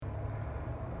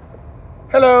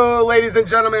Hello, ladies and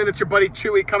gentlemen. It's your buddy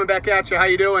Chewie coming back at you. How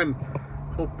you doing?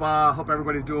 Hope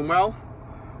everybody's doing well.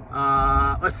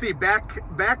 Let's see.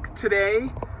 Back today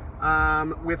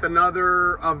with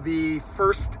another of the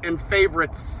first and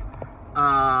favorites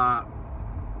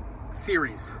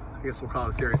series. I guess we'll call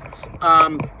it a series.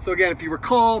 So again, if you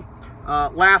recall,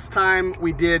 last time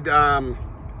we did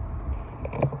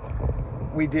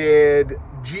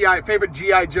favorite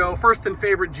G.I. Joe, first and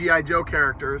favorite G.I. Joe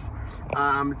characters.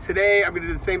 Today I'm going to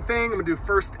do the same thing. I'm going to do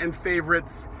first and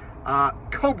favorites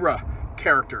Cobra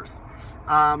characters.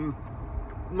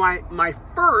 My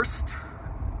first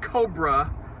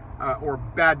Cobra or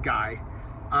bad guy,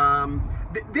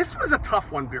 this was a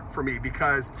tough one for me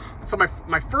because, so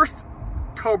my first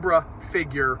Cobra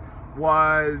figure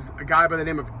was a guy by the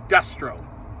name of Destro.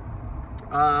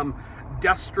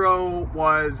 Destro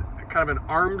was kind of an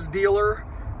arms dealer,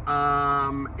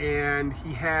 and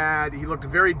he looked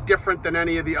very different than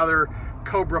any of the other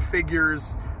Cobra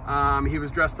figures. He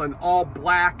was dressed in all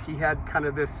black. He had kind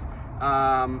of this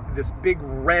big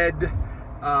red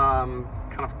kind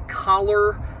of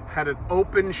collar, had an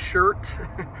open shirt,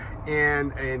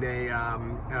 and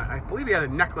I believe he had a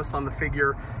necklace on the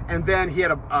figure, and then he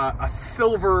had a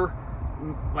silver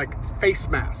face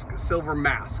mask, a silver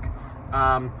mask.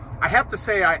 I have to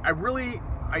say,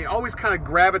 I always kind of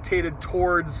gravitated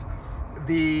towards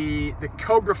the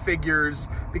Cobra figures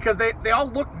because they all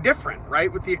look different,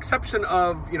 right? With the exception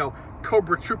of,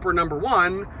 Cobra Trooper number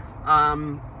 1,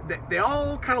 they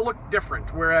all kind of look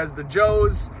different. Whereas the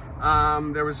Joes,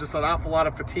 there was just an awful lot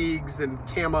of fatigues and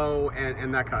camo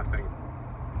and that kind of thing.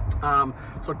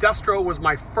 So Destro was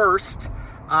my first.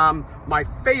 My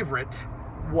favorite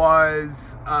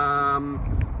was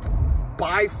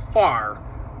by far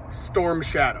Storm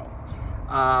Shadow.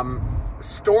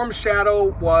 Storm Shadow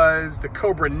was the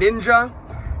Cobra Ninja.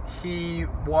 He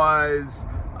was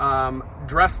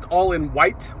dressed all in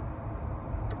white,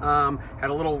 had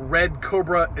a little red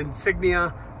Cobra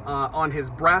insignia on his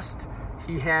breast.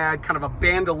 He had kind of a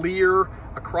bandolier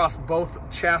across both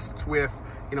chests with,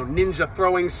 ninja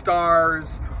throwing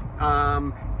stars,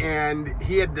 and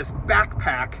he had this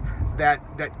backpack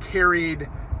that carried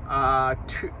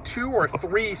two or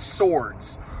three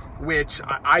swords, which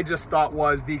I just thought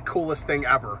was the coolest thing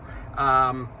ever.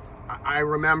 I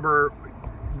remember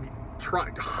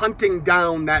hunting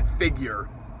down that figure.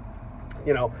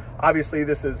 Obviously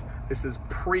this is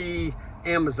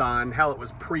pre-Amazon. Hell, it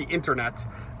was pre-internet.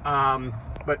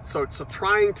 But so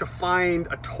trying to find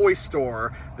a toy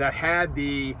store that had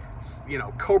the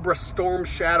Cobra Storm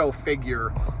Shadow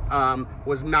figure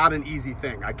was not an easy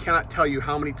thing. I cannot tell you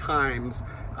how many times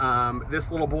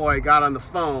this little boy got on the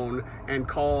phone and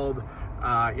called,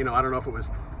 I don't know if it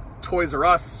was Toys R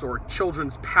Us or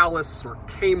Children's Palace or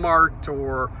Kmart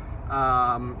or,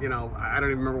 I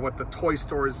don't even remember what the toy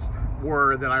stores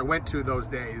were that I went to those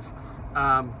days.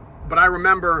 But I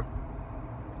remember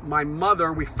my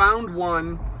mother, we found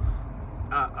one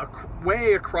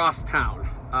way across town,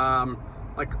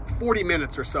 like 40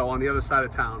 minutes or so on the other side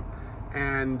of town.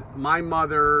 And my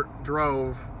mother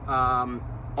drove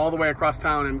all the way across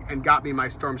town and got me my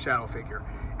Storm Shadow figure.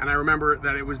 And I remember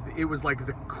that it was like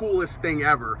the coolest thing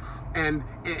ever. And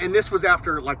this was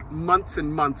after like months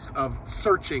and months of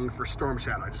searching for Storm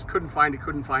Shadow. I just couldn't find it.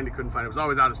 It was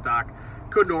always out of stock.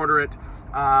 Couldn't order it.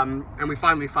 And we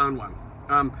finally found one.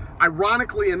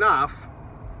 Ironically enough,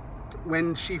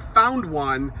 when she found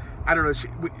one, I don't know,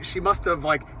 she must have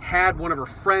had one of her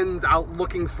friends out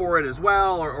looking for it as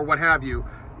well, or what have you.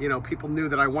 People knew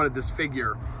that I wanted this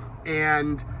figure.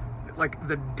 And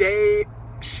the day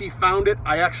she found it,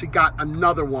 I actually got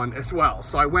another one as well.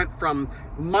 So I went from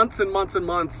months and months and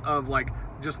months of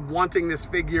just wanting this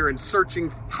figure and searching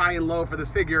high and low for this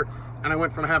figure. And I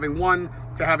went from having one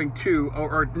to having two,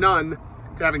 or none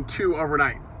to having two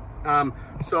overnight.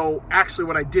 So actually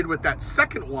what I did with that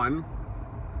second one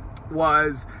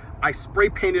was I spray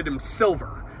painted him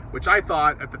silver, which I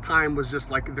thought at the time was just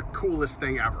the coolest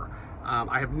thing ever.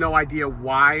 I have no idea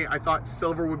why I thought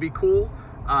silver would be cool,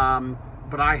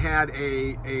 but I had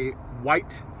a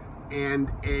white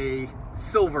and a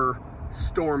silver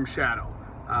Storm Shadow,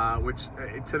 which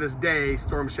to this day,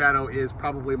 Storm Shadow is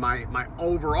probably my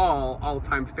overall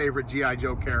all-time favorite G.I.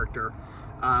 Joe character.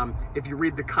 If you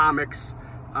read the comics,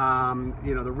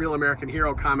 the Real American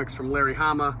Hero comics from Larry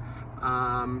Hama,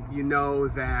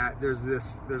 that there's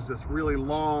this really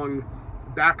long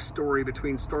backstory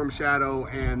between Storm Shadow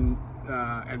and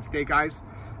Snake Eyes.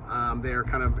 They're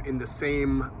kind of in the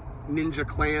same ninja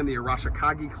clan, the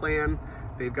Arashikage clan.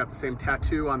 They've got the same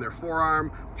tattoo on their forearm,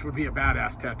 which would be a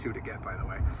badass tattoo to get, by the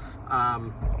way.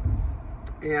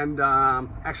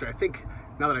 Actually, I think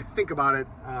now that I think about it,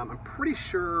 I'm pretty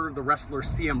sure the wrestler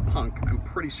CM Punk, I'm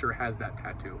pretty sure has that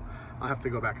tattoo. I'll have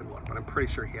to go back and look, but I'm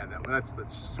pretty sure he had that one.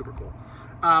 That's super cool.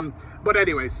 But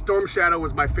anyways, Storm Shadow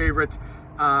was my favorite.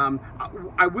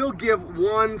 I will give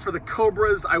one for the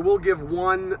Cobras. I will give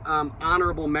one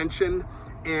honorable mention,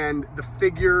 and the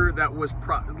figure that was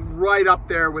right up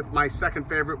there with my second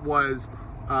favorite was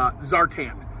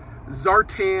Zartan.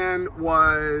 Zartan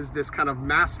was this kind of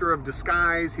master of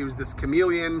disguise. He was this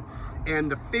chameleon,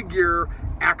 and the figure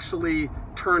actually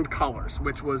turned colors,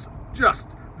 which was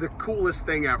just the coolest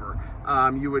thing ever.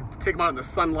 You would take him out in the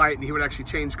sunlight and he would actually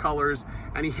change colors,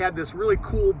 and he had this really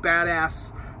cool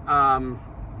badass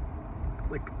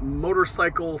like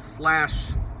motorcycle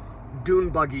 / dune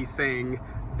buggy thing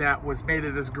that was made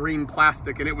of this green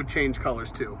plastic, and it would change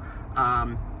colors too.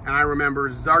 And I remember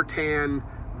Zartan,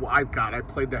 I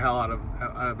played the hell out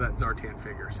of that Zartan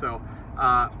figure. So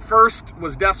first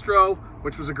was Destro,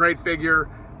 which was a great figure.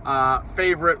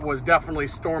 Favorite was definitely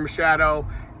Storm Shadow,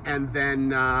 and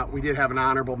then we did have an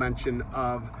honorable mention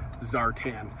of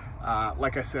Zartan.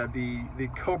 Like I said, the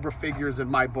Cobra figures in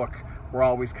my book were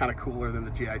always kind of cooler than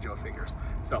the G.I. Joe figures.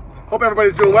 So hope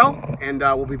everybody's doing well, and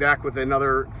we'll be back with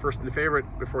another first and favorite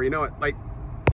before you know it. Like.